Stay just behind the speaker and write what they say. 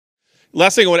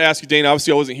Last thing I want to ask you, Dana,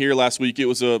 obviously I wasn't here last week. It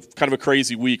was a kind of a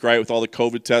crazy week, right, with all the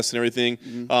COVID tests and everything.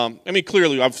 I mean,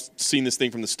 clearly I've seen this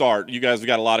thing from the start. You guys have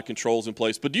got a lot of controls in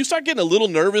place. But do you start getting a little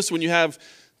nervous when you have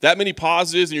that many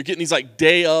positives and you're getting these like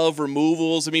day of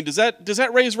removals? I mean, does that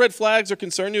raise red flags or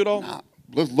concern you at all? Nah.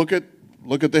 Let's look at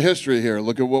the history here.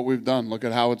 Look at what we've done. Look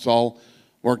at how it's all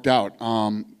worked out.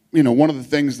 You know, one of the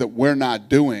things that we're not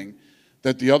doing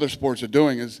that the other sports are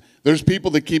doing is there's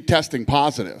people that keep testing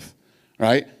positive,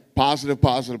 right? Positive,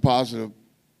 positive, positive,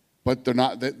 but they're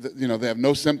not, you know, they have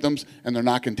no symptoms and they're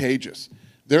not contagious.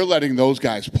 They're letting those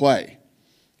guys play.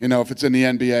 You know, if it's in the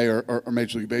NBA or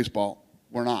Major League Baseball,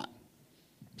 we're not.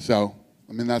 So,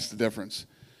 I mean, that's the difference.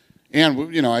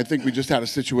 And, you know, I think we just had a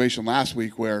situation last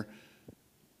week where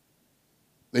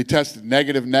they tested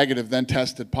negative, then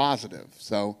tested positive.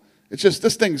 So it's just,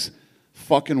 this thing's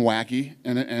fucking wacky,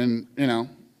 and you know,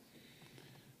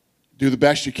 do the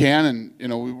best you can, and you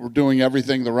know, we're doing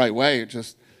everything the right way. It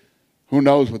just, who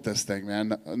knows with this thing,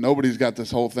 man? Nobody's got this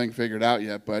whole thing figured out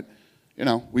yet, but you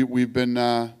know, we've been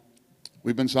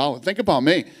solid. Think about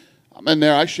me. I'm in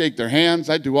there, I shake their hands,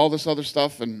 I do all this other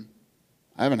stuff, and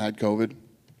I haven't had COVID.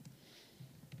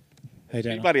 Hey,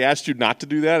 Dana. Anybody asked you not to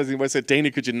do that? Has anybody said, Dana,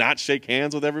 could you not shake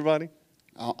hands with everybody?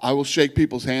 I will shake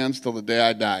people's hands till the day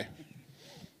I die.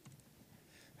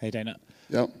 Hey, Dana.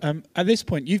 Yep. At this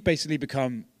point, you've basically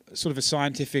become sort of a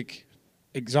scientific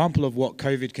example of what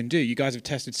COVID can do. You guys have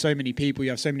tested so many people. You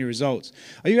have so many results.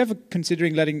 Are you ever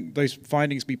considering letting those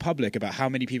findings be public about how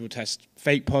many people test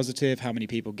fake positive, how many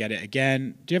people get it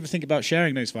again? Do you ever think about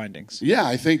sharing those findings? Yeah,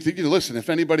 I think, listen, if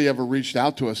anybody ever reached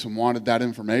out to us and wanted that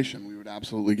information, we would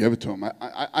absolutely give it to them.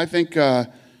 I think we're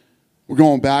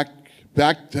going back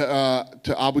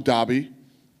to Abu Dhabi.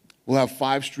 We'll have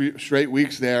 5 straight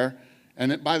weeks there.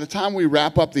 And by the time we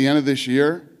wrap up the end of this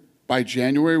year, by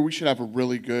January, we should have a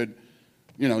really good,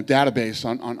 you know, database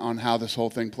on how this whole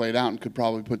thing played out, and could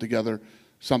probably put together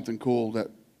something cool that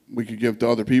we could give to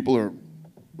other people or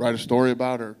write a story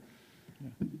about, or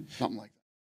something like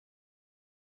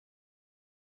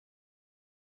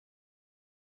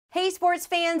that. Hey sports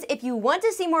fans, if you want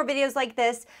to see more videos like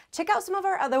this, check out some of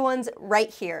our other ones right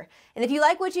here. And if you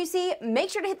like what you see, make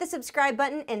sure to hit the subscribe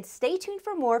button and stay tuned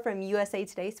for more from USA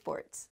Today Sports.